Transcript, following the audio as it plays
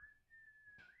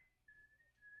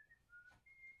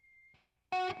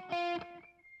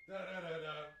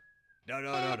Da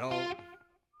da da da.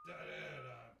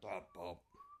 Bop, bop.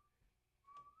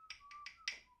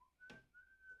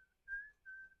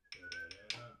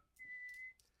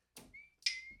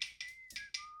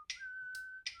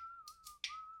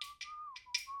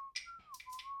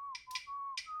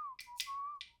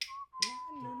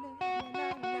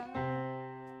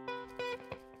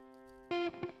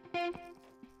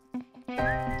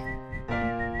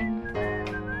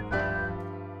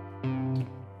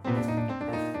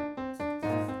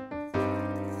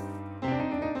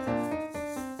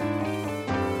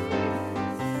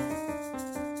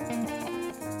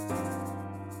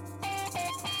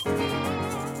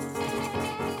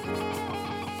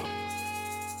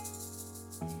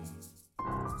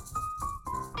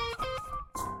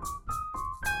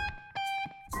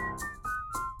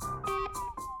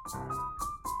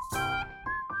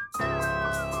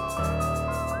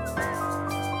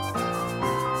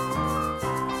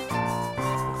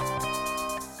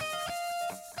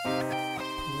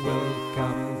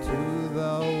 Welcome to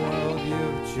the world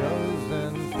you've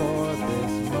chosen for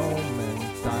this moment.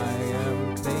 I am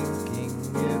thinking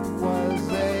it was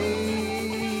a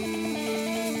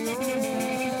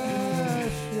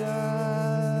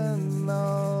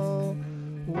rational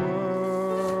world.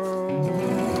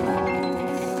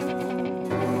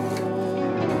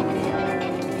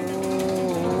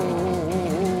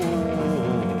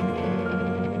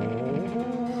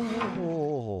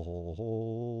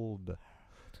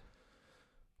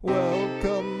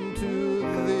 Welcome to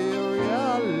the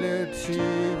reality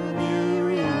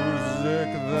music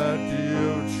that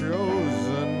you've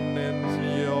chosen in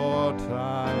your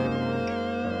time.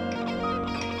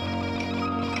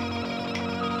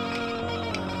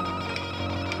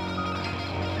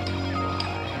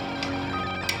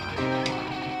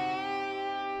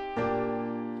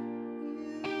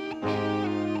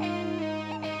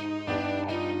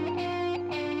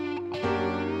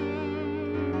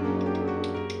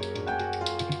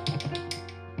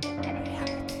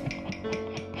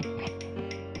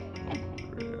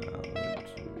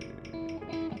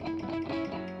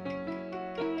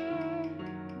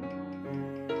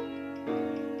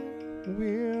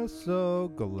 We're so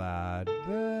glad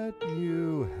that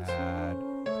you had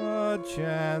a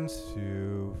chance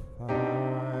to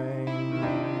find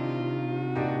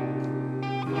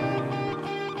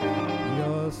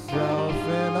yourself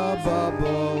in a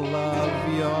bubble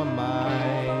of your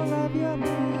mind.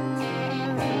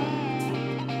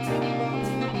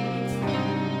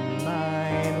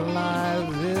 9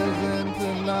 lives isn't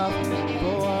enough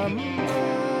for me.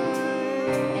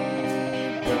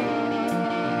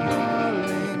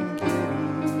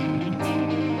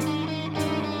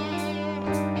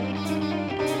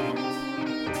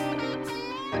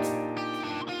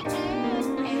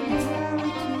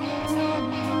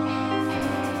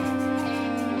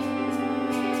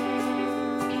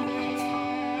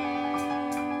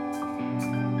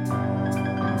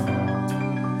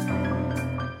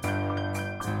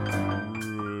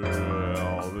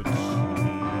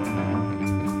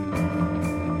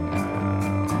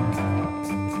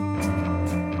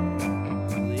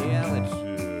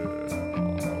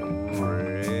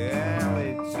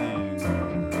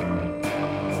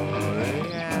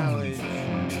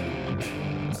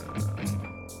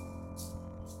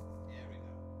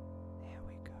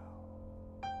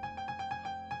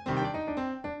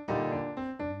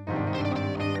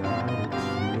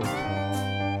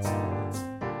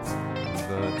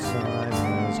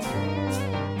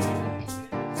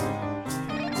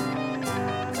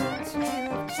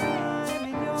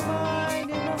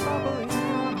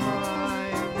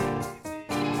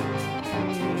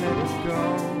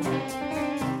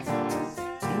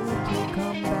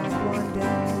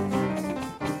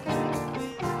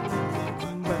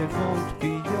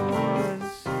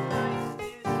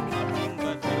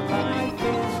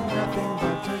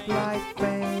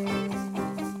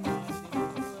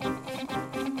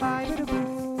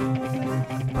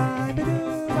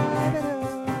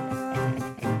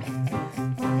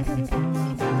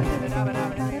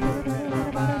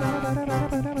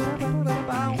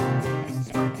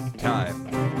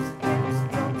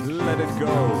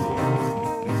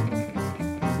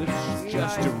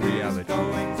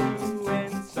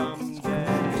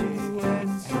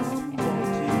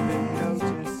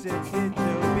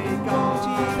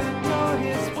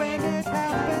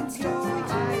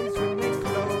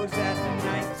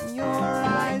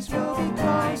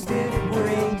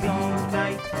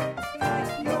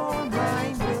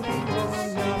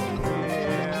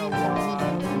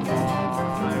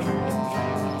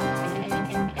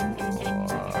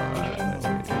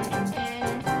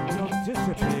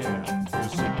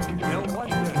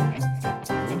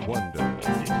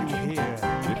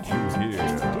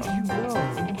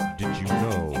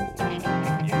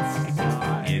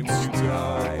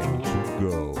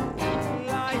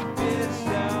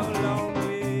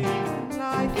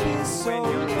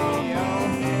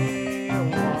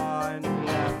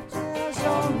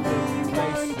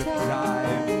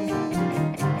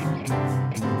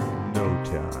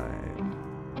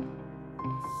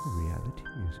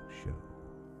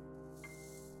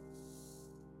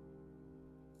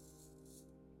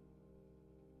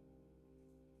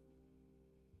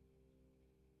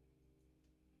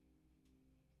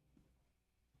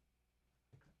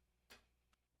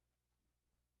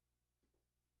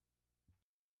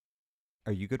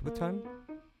 Are you good with time?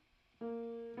 Yeah,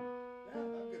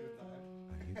 I'm good with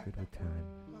time. Are you good with time?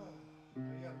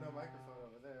 You have no microphone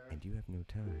over there. And you have no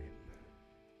time.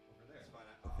 Over there. That's fine.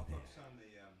 Over I'll there. focus on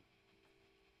the, on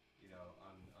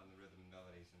the rhythm and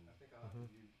melodies and. I think I'll have to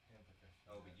use amplification.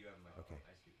 Oh, but you have a microphone. Okay.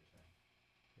 I see what you're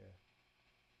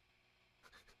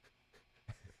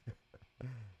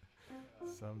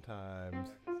saying.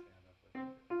 Sometimes. I can stand up with it.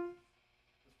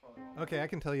 Okay, I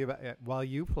can tell you about, while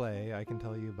you play, I can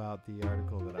tell you about the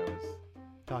article that I was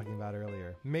talking about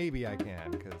earlier. Maybe I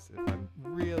can, because if I'm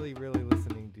really, really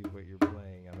listening to what you're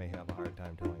playing, I may have a hard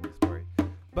time telling the story.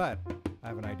 But I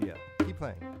have an idea. Keep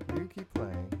playing. You keep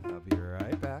playing. I'll be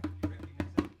right back. You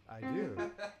recognize that? I do.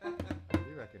 I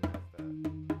do recognize that.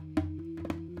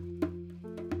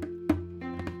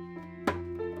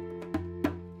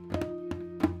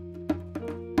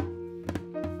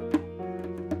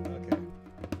 Okay.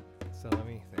 So let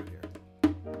me think here.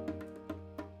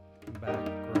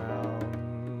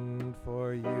 Background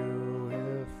for you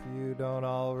if you don't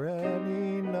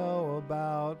already know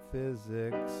about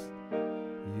physics.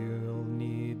 You'll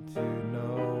need to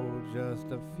know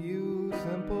just a few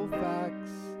simple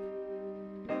facts.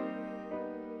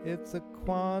 It's a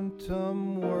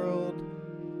quantum world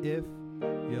if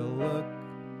you look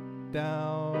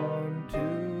down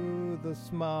to the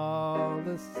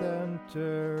smallest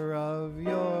center of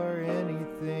your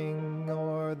anything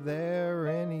or their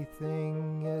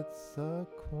anything. It's a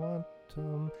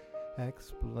quantum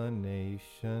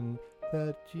explanation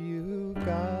that you've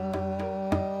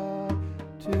got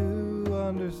to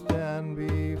understand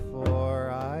before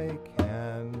I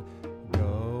can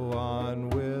go on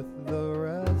with the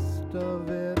rest of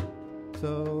it.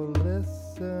 So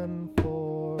listen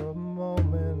for a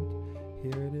moment.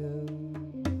 Here it is.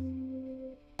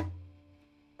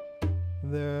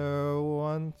 There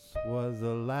once was a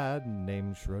lad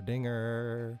named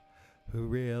Schrodinger who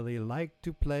really liked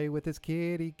to play with his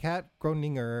kitty cat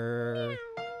Groninger.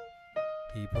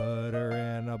 He put her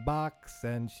in a box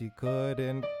and she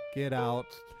couldn't get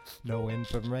out. No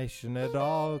information at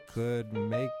all could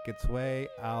make its way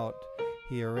out.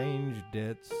 He arranged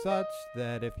it such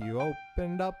that if you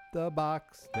opened up the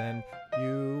box, then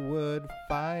you would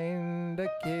find a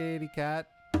kitty cat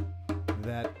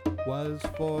that was,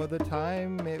 for the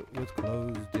time it was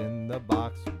closed in the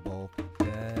box, both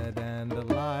dead and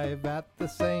alive at the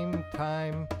same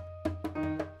time.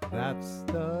 That's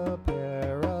the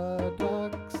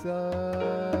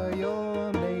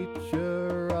paradoxical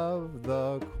nature of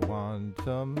the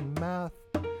quantum math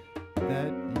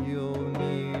that you'll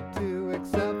need to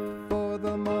accept for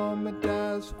the moment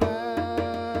as fact.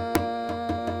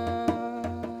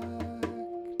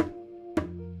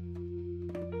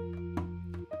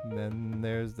 Then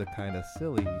there's the kind of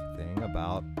silly thing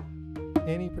about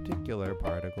any particular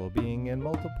particle being in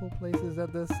multiple places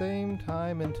at the same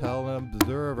time until an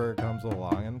observer comes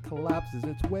along and collapses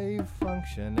its wave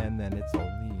function, and then it's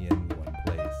only in one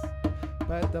place.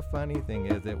 But the funny thing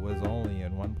is, it was only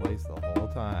in one place the whole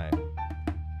time.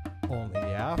 Only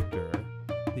after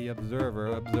the observer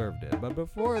observed it. But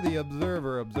before the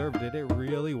observer observed it, it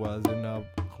really was in a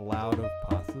cloud of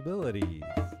possibilities.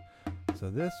 So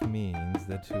this means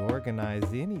that to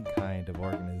organize any kind of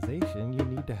organization, you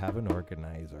need to have an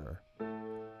organizer.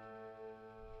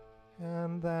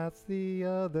 And that's the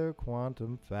other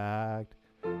quantum fact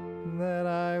that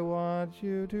I want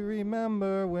you to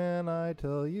remember when I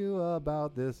tell you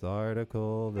about this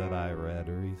article that I read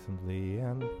recently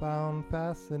and found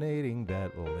fascinating,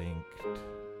 that linked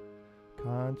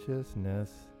consciousness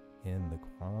in the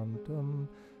quantum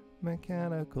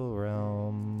mechanical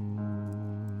realm.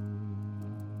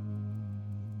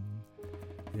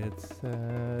 It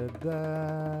said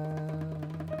that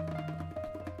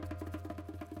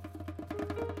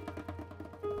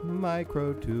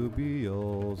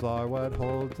microtubules are what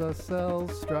holds a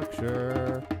cell's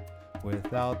structure.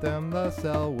 Without them, the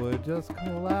cell would just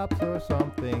collapse or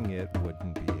something. It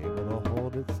wouldn't be able to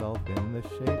hold itself in the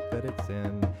shape that it's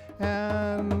in.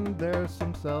 And there's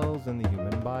some cells in the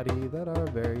human body that are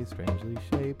very strangely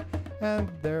shaped and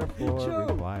therefore Joe,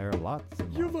 require lots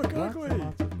and you lots, look lots ugly. and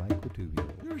lots of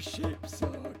microtubules. Your shape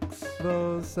sucks.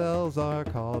 Those cells are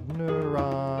called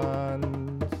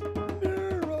neurons.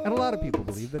 Neurons. And a lot of people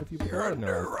believe that if you put a lot of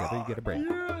neurons together, you get a brain.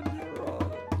 You're a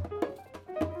neuron.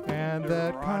 And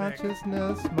that Neurotic.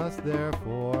 consciousness must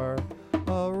therefore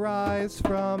arise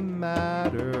from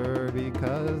matter,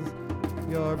 because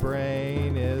your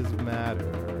brain is matter.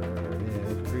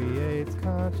 It creates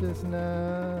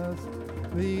consciousness.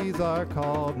 These are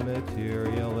called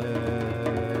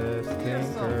materialist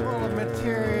thinkers.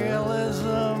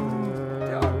 materialism.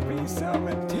 Don't be so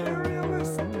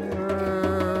materialist.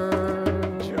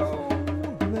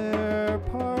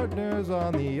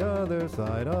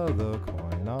 side of the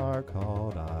coin are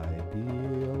called idealists.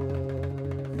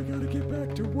 You gotta get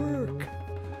back to work.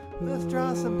 Let's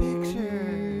draw some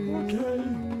pictures. Okay.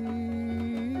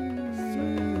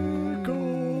 Circle.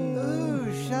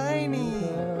 Ooh, shiny.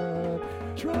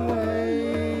 Triangle.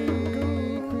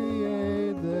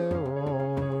 Create their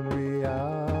own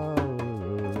reality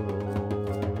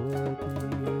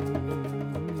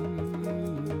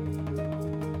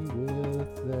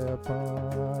with their minds.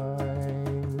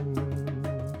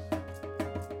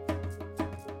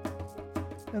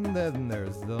 And then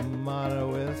there's the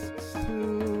monoists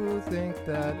who think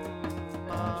that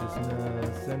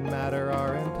consciousness and matter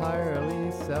are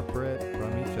entirely separate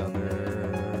from each other.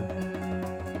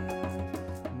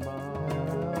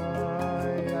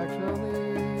 I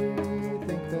actually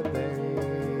think that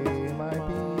they might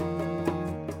be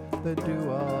the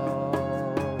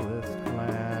dualist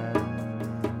clan.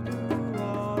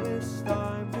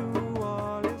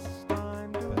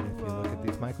 But if you look at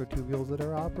these microtubules that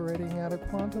are operating at a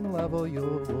quantum level, you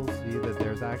will see that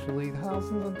there's actually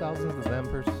thousands and thousands of them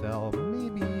per cell,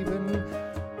 maybe even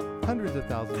hundreds of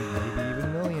thousands, maybe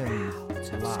even millions.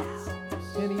 Lots.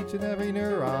 In each and every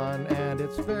neuron, and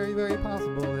it's very, very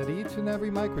possible that each and every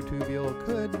microtubule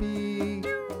could be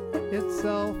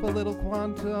itself a little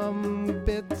quantum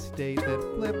bit state that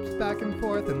flips back and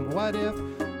forth. And what if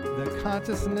the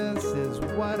consciousness is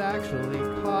what actually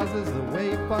causes the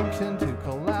wave function to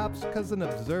collapse? Because an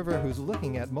observer who's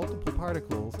looking at multiple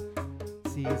particles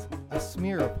sees a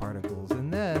smear of particles,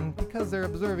 and then because they're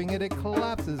observing it, it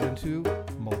collapses into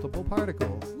multiple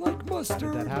particles. Like How did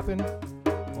mustard. that happen?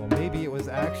 Well, maybe it was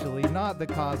actually not the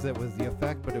cause that was the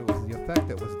effect, but it was the effect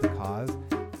that was the cause.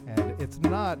 And it's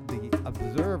not the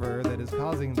observer that is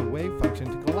causing the wave function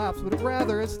to collapse, but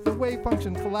rather it's the wave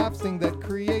function collapsing that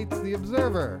creates the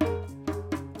observer.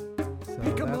 So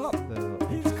Pick him that's up. the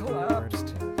He's interesting part collapsed.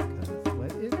 of it, because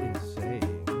what it is saying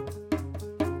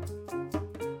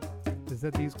is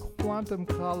that these quantum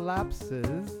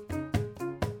collapses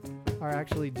are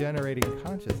actually generating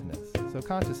consciousness. So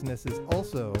consciousness is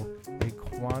also a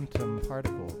quantum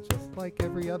particle, just like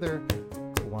every other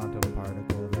quantum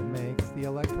particle that makes the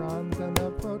electrons and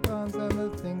the protons and the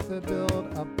things that build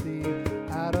up the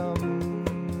atoms,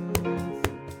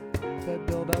 that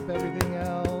build up everything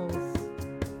else.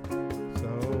 So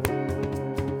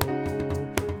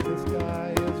this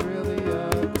guy is really a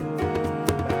cool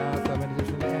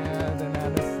mathematician and an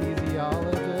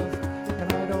anesthesiologist, and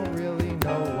I don't really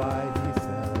know why he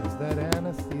says that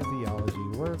anesthesiology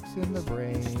works in the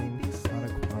brain on a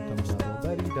quantum level,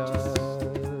 but he does.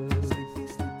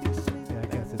 Yeah, I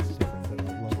guess it's different than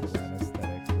the local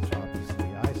anesthetic, which obviously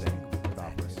I think would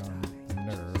operate on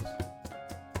nerves.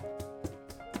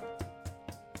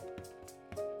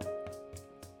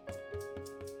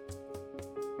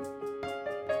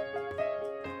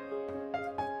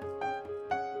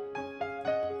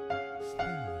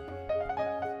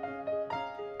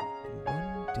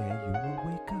 One day you will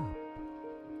wake up.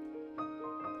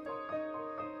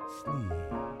 Sleep.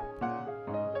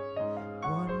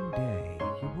 One day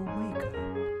you will wake up.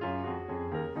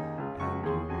 And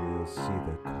you will see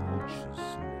the consciousness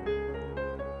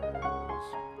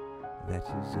that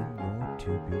is in your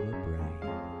tubular brain.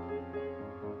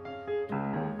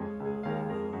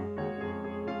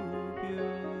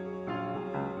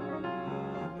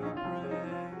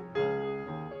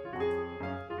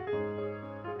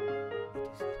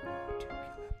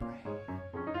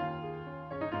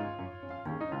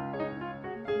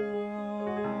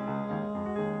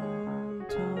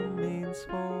 Quantum means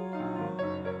four.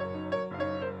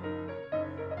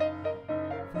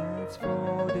 That's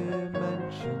 4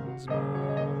 dimensions more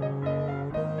than your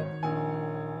mind.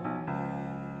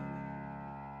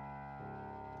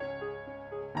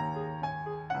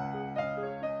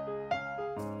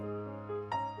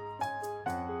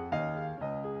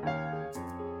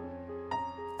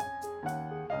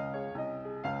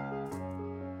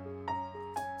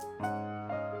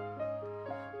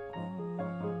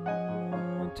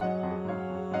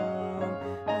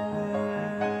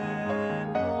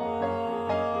 And more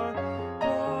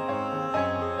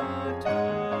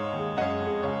quantum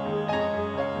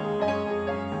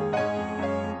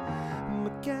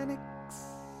mechanics.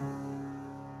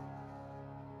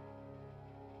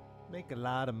 Make a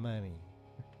lot of money.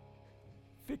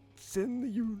 Fixing the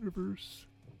universe.